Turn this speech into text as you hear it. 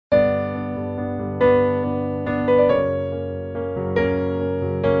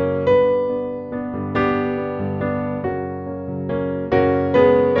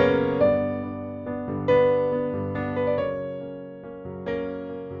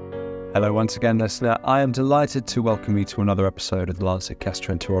Hello once again, listener. I am delighted to welcome you to another episode of the Lancet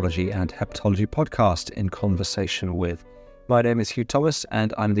Gastroenterology and Hepatology podcast in conversation with. My name is Hugh Thomas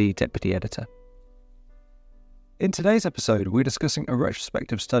and I'm the Deputy Editor. In today's episode, we're discussing a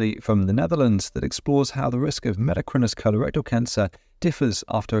retrospective study from the Netherlands that explores how the risk of metachronous colorectal cancer differs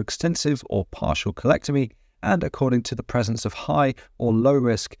after extensive or partial colectomy and according to the presence of high or low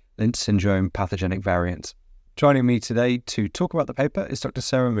risk Lynch syndrome pathogenic variants. Joining me today to talk about the paper is Dr.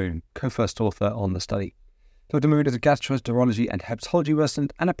 Sarah Moen, co-first author on the study. Dr. Moen is a gastroenterology and hepatology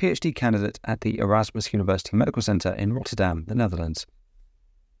resident and a PhD candidate at the Erasmus University Medical Center in Rotterdam, the Netherlands.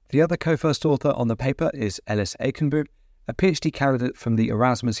 The other co-first author on the paper is Ellis Eikenboom, a PhD candidate from the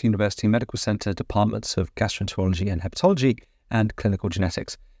Erasmus University Medical Center Departments of Gastroenterology and Hepatology and Clinical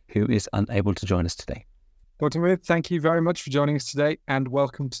Genetics, who is unable to join us today. Dr. Moen, thank you very much for joining us today and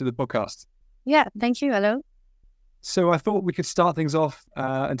welcome to the podcast. Yeah, thank you. Hello. So I thought we could start things off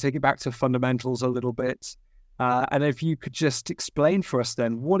and take it back to fundamentals a little bit. And if you could just explain for us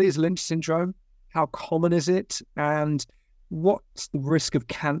then, what is Lynch syndrome? How common is it? And what's the risk of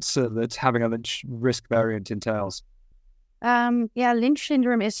cancer that having a Lynch risk variant entails? Lynch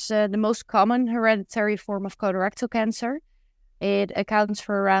syndrome is the most common hereditary form of colorectal cancer. It accounts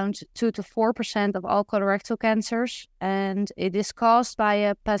for around 2 to 4% of all colorectal cancers, and it is caused by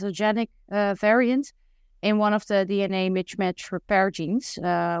a pathogenic variant in one of the DNA mismatch repair genes,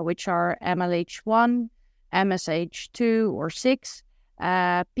 which are MLH1, MSH2 or 6,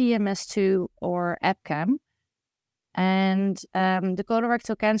 PMS2 or EpCAM. And the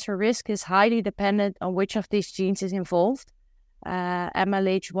colorectal cancer risk is highly dependent on which of these genes is involved.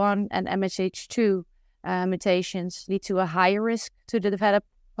 MLH1 and MSH2 mutations lead to a higher risk to develop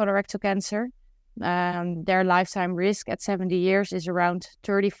colorectal cancer. Their lifetime risk at 70 years is around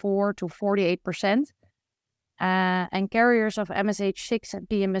 34 to 48%. And carriers of MSH6 and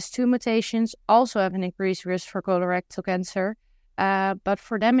PMS2 mutations also have an increased risk for colorectal cancer, but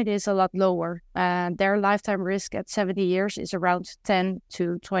for them it is a lot lower. Their lifetime risk at 70 years is around 10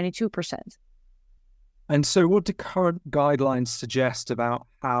 to 22%. And so what do current guidelines suggest about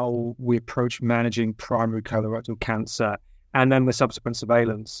how we approach managing primary colorectal cancer and then the subsequent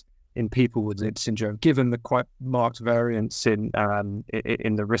surveillance in people with Lynch syndrome, given the quite marked variance in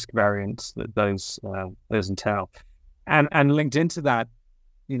the risk variants that those entail? And linked into that,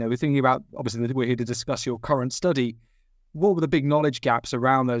 we're thinking about, obviously we're here to discuss your current study. What were the big knowledge gaps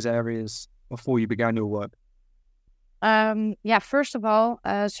around those areas before you began your work? First of all,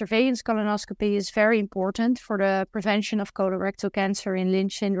 surveillance colonoscopy is very important for the prevention of colorectal cancer in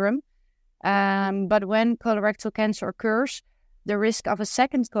Lynch syndrome. But when colorectal cancer occurs, the risk of a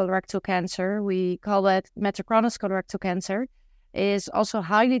second colorectal cancer, we call that metachronous colorectal cancer, is also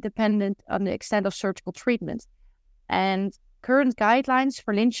highly dependent on the extent of surgical treatment. And current guidelines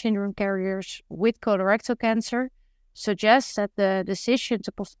for Lynch syndrome carriers with colorectal cancer suggest that the decision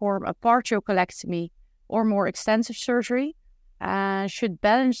to perform a partial colectomy or more extensive surgery should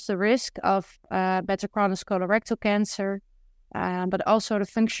balance the risk of metachronous colorectal cancer, but also the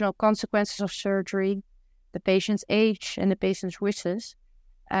functional consequences of surgery, the patient's age, and the patient's wishes.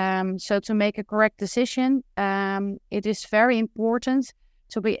 So to make a correct decision, it is very important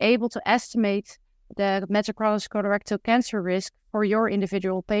to be able to estimate the metachronous colorectal cancer risk for your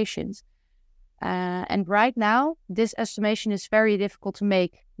individual patient. And right now, this estimation is very difficult to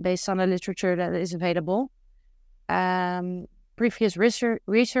make based on the literature that is available. Previous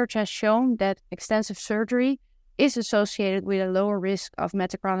research has shown that extensive surgery is associated with a lower risk of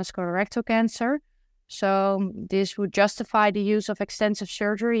metachronous colorectal cancer. So this would justify the use of extensive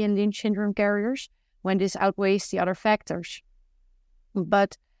surgery in Lynch syndrome carriers when this outweighs the other factors.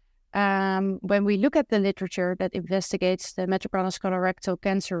 But when we look at the literature that investigates the metachronous colorectal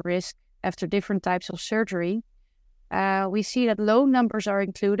cancer risk after different types of surgery, we see that low numbers are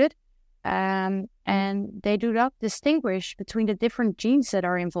included, and they do not distinguish between the different genes that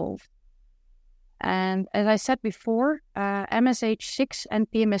are involved. And as I said before, MSH6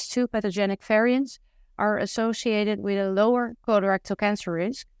 and PMS2 pathogenic variants are associated with a lower colorectal cancer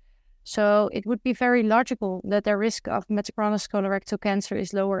risk. So it would be very logical that the risk of metachronous colorectal cancer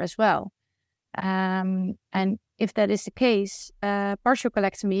is lower as well. And if that is the case, partial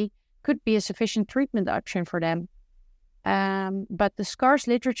colectomy could be a sufficient treatment option for them. But the scarce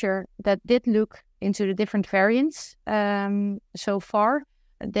literature that did look into the different variants so far,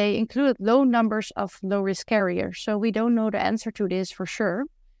 they included low numbers of low-risk carriers. So we don't know the answer to this for sure.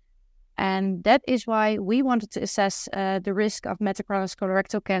 And that is why we wanted to assess the risk of metachronous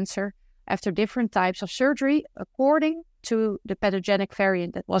colorectal cancer after different types of surgery according to the pathogenic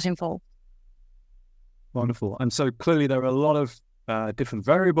variant that was involved. Wonderful. And so clearly there are a lot of different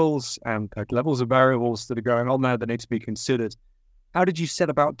variables and levels of variables that are going on there that need to be considered. How did you set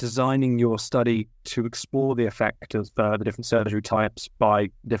about designing your study to explore the effect of the different surgery types by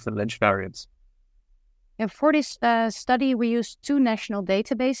different Lynch variants? And for this study, we used two national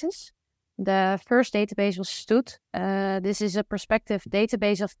databases. The first database was STUD. This is a prospective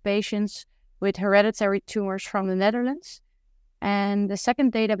database of patients with hereditary tumors from the Netherlands. And the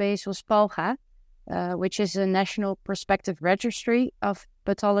second database was PALGA, which is a national prospective registry of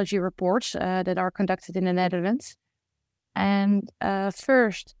pathology reports that are conducted in the Netherlands. And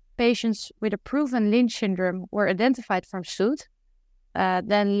first, patients with a proven Lynch syndrome were identified from STUD,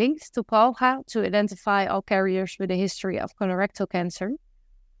 then linked to PALGA to identify all carriers with a history of colorectal cancer.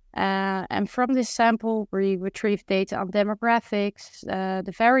 And from this sample, we retrieved data on demographics,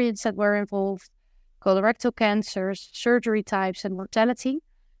 the variants that were involved, colorectal cancers, surgery types, and mortality,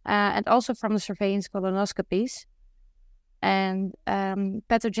 and also from the surveillance colonoscopies. And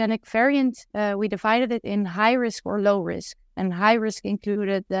pathogenic variant, we divided it in high risk or low risk. And high risk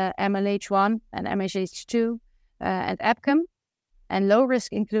included the MLH1 and MSH2 and EPCAM. And low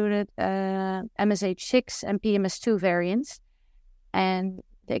risk included MSH6 and PMS2 variants. And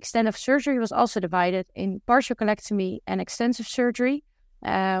the extent of surgery was also divided in partial colectomy and extensive surgery,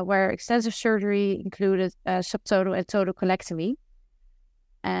 where extensive surgery included subtotal and total colectomy.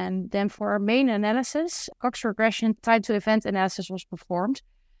 And then for our main analysis, Cox regression time to event analysis was performed,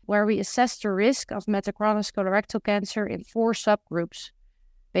 where we assessed the risk of metachronous colorectal cancer in 4 subgroups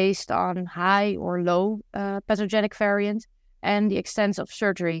based on high or low pathogenic variant and the extent of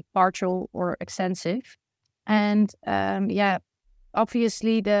surgery, partial or extensive. And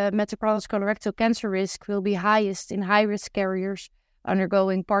obviously the metachronous colorectal cancer risk will be highest in high-risk carriers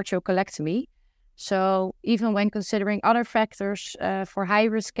undergoing partial colectomy. So even when considering other factors, for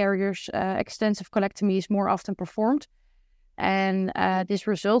high-risk carriers, extensive colectomy is more often performed. And this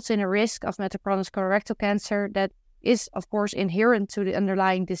results in a risk of metachronous colorectal cancer that is, of course, inherent to the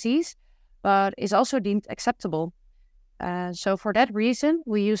underlying disease, but is also deemed acceptable. So for that reason,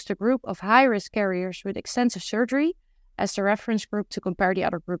 we used a group of high-risk carriers with extensive surgery as the reference group to compare the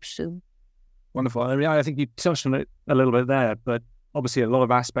other groups to. Wonderful. I mean, I think you touched on it a little bit there, but obviously a lot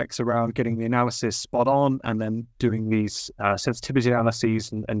of aspects around getting the analysis spot on and then doing these sensitivity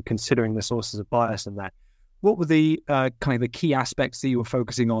analyses and considering the sources of bias in that. What were the kind of the key aspects that you were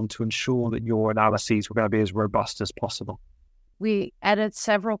focusing on to ensure that your analyses were going to be as robust as possible? We added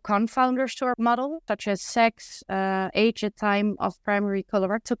several confounders to our model, such as sex, age at time of primary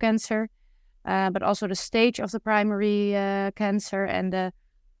colorectal cancer, but also the stage of the primary cancer and the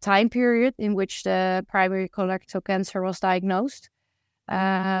time period in which the primary colorectal cancer was diagnosed.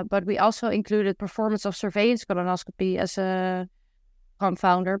 But we also included performance of surveillance colonoscopy as a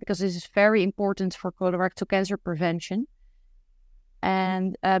confounder because this is very important for colorectal cancer prevention.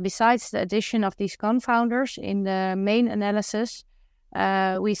 And besides the addition of these confounders in the main analysis,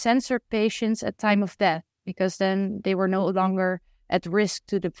 we censored patients at time of death because then they were no longer at risk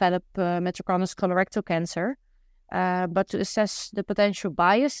to develop metachronous colorectal cancer. But to assess the potential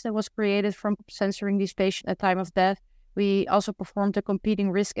bias that was created from censoring these patients at time of death, we also performed a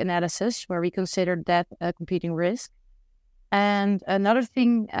competing risk analysis where we considered that a competing risk. And another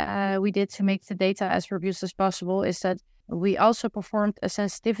thing we did to make the data as robust as possible is that we also performed a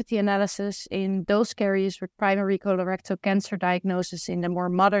sensitivity analysis in those carriers with primary colorectal cancer diagnosis in the more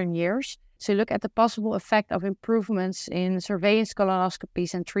modern years to look at the possible effect of improvements in surveillance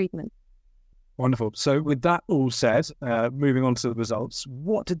colonoscopies and treatment. Wonderful. So with that all said, moving on to the results,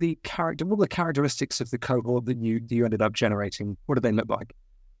 what were the characteristics of the cohort that you ended up generating? What did they look like?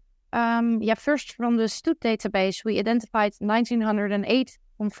 First from the STUD database, we identified 1,908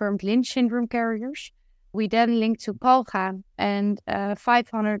 confirmed Lynch syndrome carriers. We then linked to PALGA and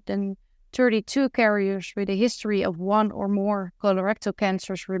 532 carriers with a history of 1 or more colorectal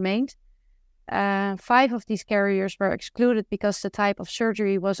cancers remained. 5 of these carriers were excluded because the type of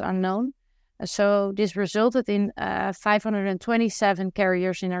surgery was unknown. So this resulted in 527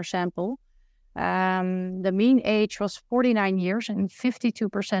 carriers in our sample. The mean age was 49 years and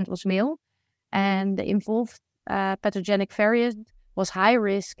 52% was male. And the involved pathogenic variant was high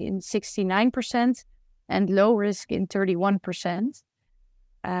risk in 69% and low risk in 31%.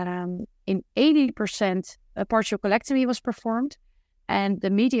 In 80%, a partial colectomy was performed, and the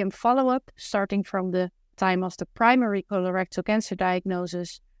median follow-up, starting from the time of the primary colorectal cancer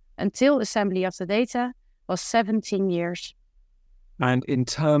diagnosis until assembly of the data, was 17 years. And in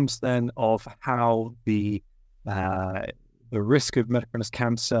terms then of how the risk of metachronous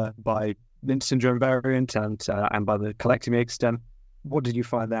cancer by Lynch syndrome variant and by the colectomy extent, what did you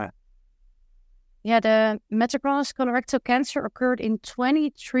find there? The metachronous colorectal cancer occurred in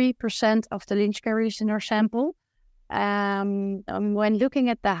 23% of the Lynch carriers in our sample. When looking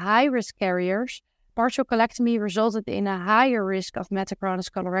at the high-risk carriers, partial colectomy resulted in a higher risk of metachronous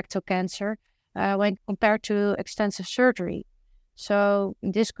colorectal cancer when compared to extensive surgery. So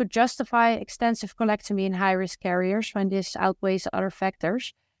this could justify extensive colectomy in high-risk carriers when this outweighs other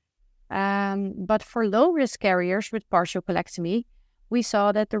factors. But for low-risk carriers with partial colectomy, we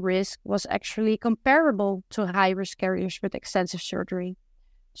saw that the risk was actually comparable to high-risk carriers with extensive surgery.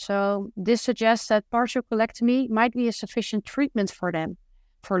 So this suggests that partial colectomy might be a sufficient treatment for them,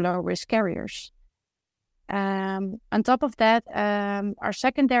 for low-risk carriers. On top of that, our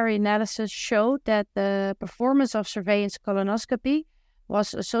secondary analysis showed that the performance of surveillance colonoscopy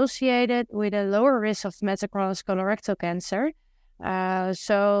was associated with a lower risk of metachronous colorectal cancer.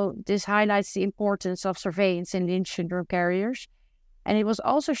 So this highlights the importance of surveillance in Lynch syndrome carriers. And it was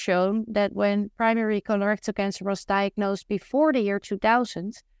also shown that when primary colorectal cancer was diagnosed before the year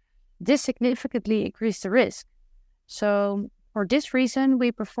 2000, this significantly increased the risk. So for this reason,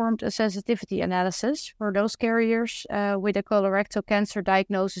 we performed a sensitivity analysis for those carriers with a colorectal cancer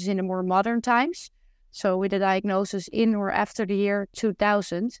diagnosis in the more modern times, so with a diagnosis in or after the year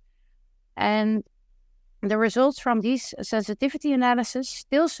 2000. And the results from these sensitivity analysis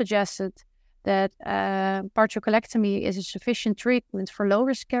still suggested that partial colectomy is a sufficient treatment for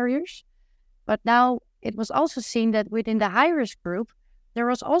low-risk carriers. But now it was also seen that within the high-risk group, there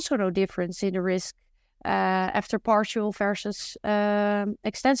was also no difference in the risk after partial versus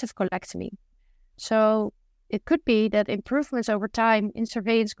extensive colectomy. So it could be that improvements over time in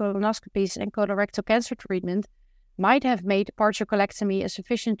surveillance colonoscopies and colorectal cancer treatment might have made partial colectomy a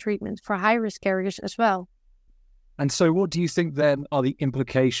sufficient treatment for high-risk carriers as well. And so what do you think then are the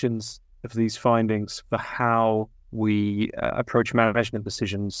implications of these findings for how we approach management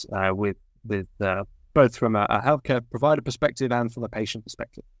decisions with both from a healthcare provider perspective and from a patient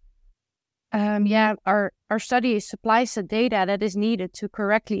perspective? Our study supplies the data that is needed to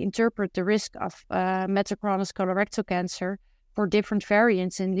correctly interpret the risk of metachronous colorectal cancer for different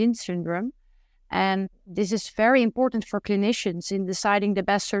variants in Lynch syndrome. And this is very important for clinicians in deciding the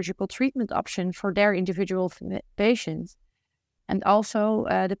best surgical treatment option for their individual patients. And also,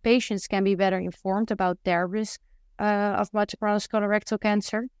 the patients can be better informed about their risk of metachronous colorectal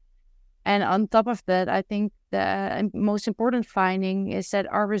cancer. And on top of that, I think the most important finding is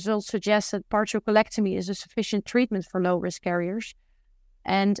that our results suggest that partial colectomy is a sufficient treatment for low-risk carriers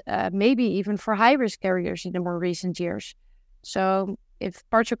and maybe even for high-risk carriers in the more recent years. So if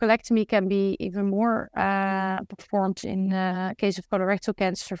partial colectomy can be even more performed in case of colorectal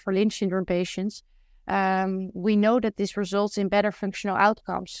cancer for Lynch syndrome patients, we know that this results in better functional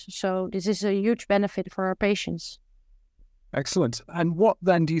outcomes. So this is a huge benefit for our patients. Excellent. And what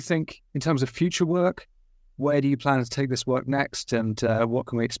then do you think in terms of future work? Where do you plan to take this work next, and what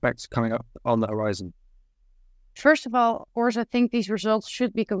can we expect coming up on the horizon? First of all, of course, I think these results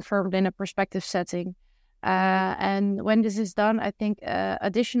should be confirmed in a prospective setting. And when this is done, I think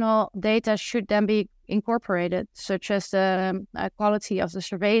additional data should then be incorporated, such as the quality of the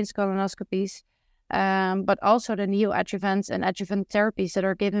surveillance colonoscopies, but also the neoadjuvant and adjuvant therapies that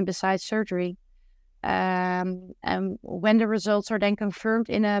are given besides surgery. And when the results are then confirmed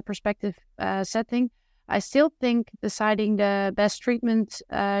in a prospective setting, I still think deciding the best treatment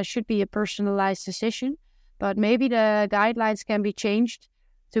should be a personalized decision, but maybe the guidelines can be changed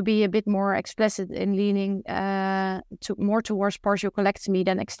to be a bit more explicit in leaning more towards partial colectomy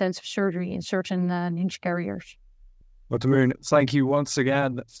than extensive surgery in certain Lynch carriers. Dr. Moen, thank you once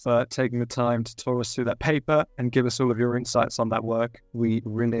again for taking the time to talk us through that paper and give us all of your insights on that work. We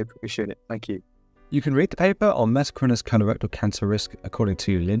really appreciate it. Thank you. You can read the paper on metachronous colorectal cancer risk according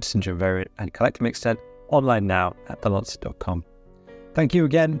to Lynch syndrome variant and colectomy extent online now at thelancet.com. Thank you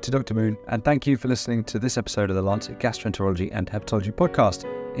again to Dr. Moen, and thank you for listening to this episode of the Lancet Gastroenterology and Hepatology podcast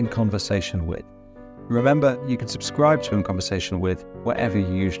In Conversation With. Remember, you can subscribe to In Conversation With wherever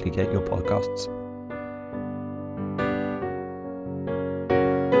you usually get your podcasts.